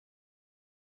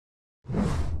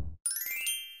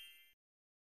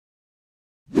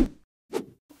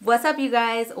What's up, you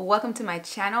guys? Welcome to my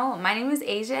channel. My name is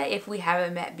Asia if we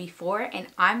haven't met before, and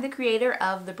I'm the creator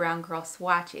of the Brown Girl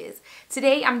Swatches.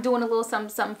 Today I'm doing a little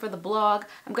something for the blog.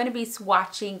 I'm going to be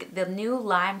swatching the new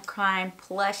Lime Crime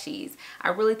Plushies. I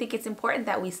really think it's important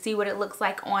that we see what it looks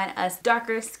like on us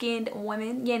darker skinned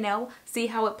women, you know, see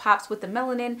how it pops with the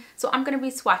melanin. So I'm going to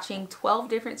be swatching 12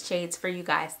 different shades for you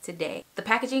guys today. The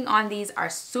packaging on these are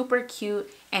super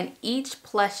cute, and each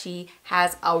plushie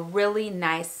has a really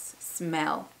nice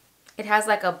smell. It has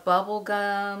like a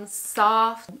bubblegum,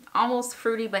 soft, almost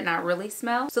fruity but not really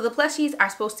smell. So the plushies are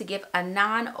supposed to give a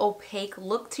non-opaque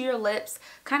look to your lips,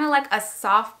 kind of like a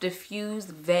soft diffused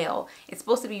veil. It's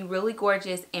supposed to be really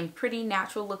gorgeous and pretty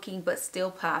natural looking but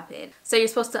still popping. So you're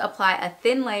supposed to apply a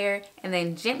thin layer and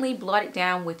then gently blot it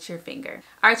down with your finger.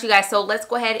 Alright, you guys, so let's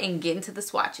go ahead and get into the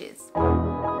swatches.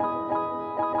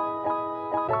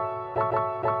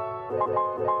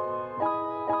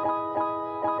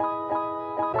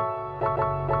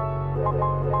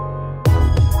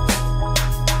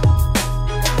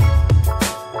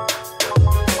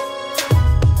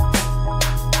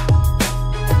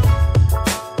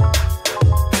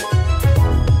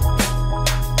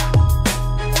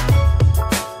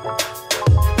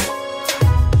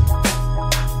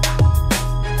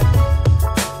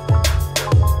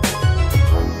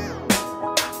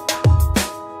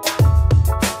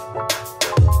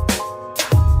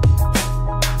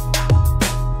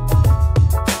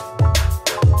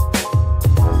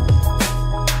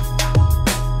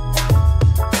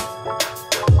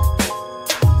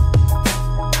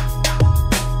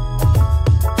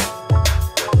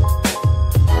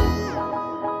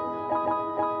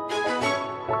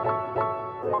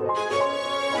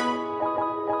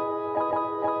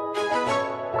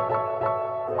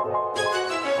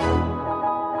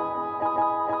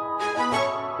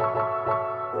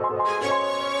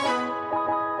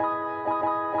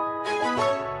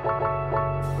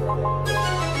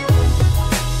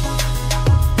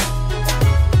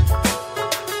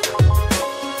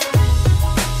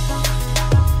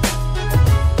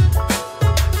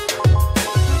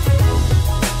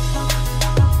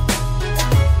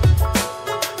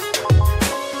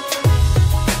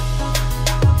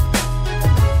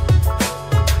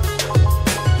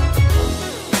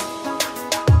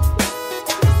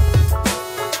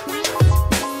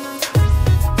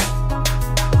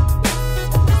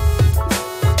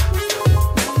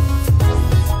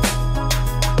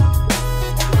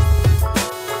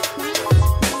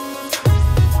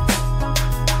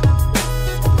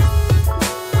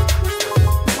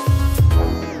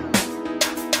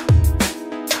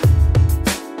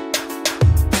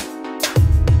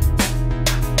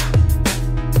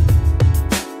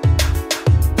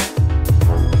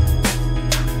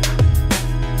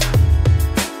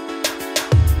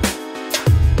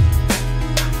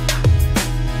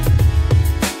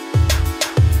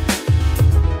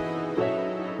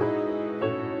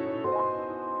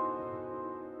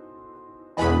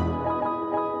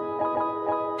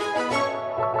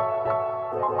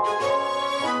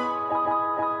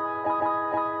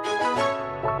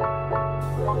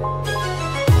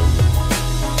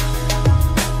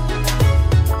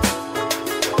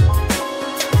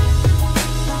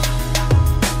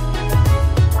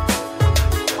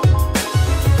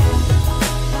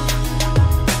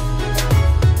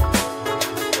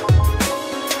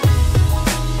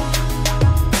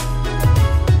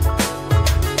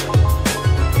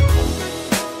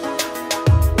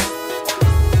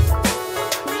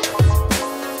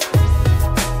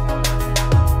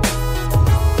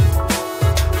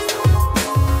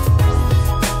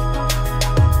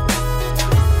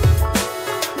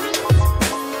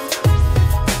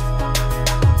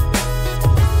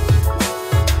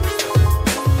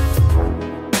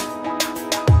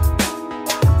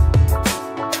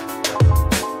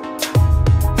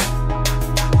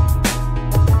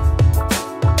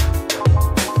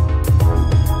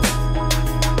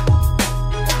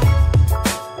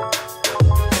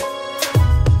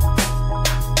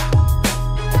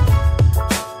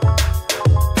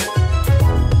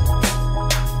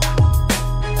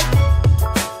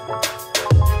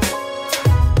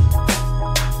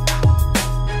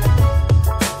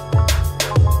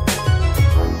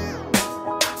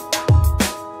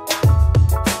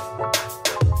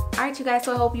 You guys,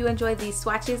 so I hope you enjoyed these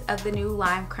swatches of the new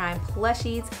Lime Crime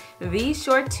Plushies. Be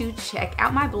sure to check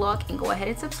out my blog and go ahead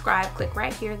and subscribe. Click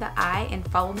right here, the I, and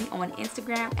follow me on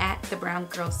Instagram at the Brown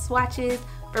Girl Swatches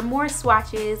for more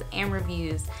swatches and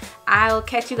reviews. I'll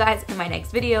catch you guys in my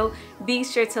next video. Be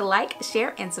sure to like,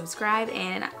 share, and subscribe,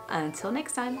 and until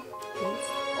next time,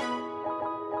 peace.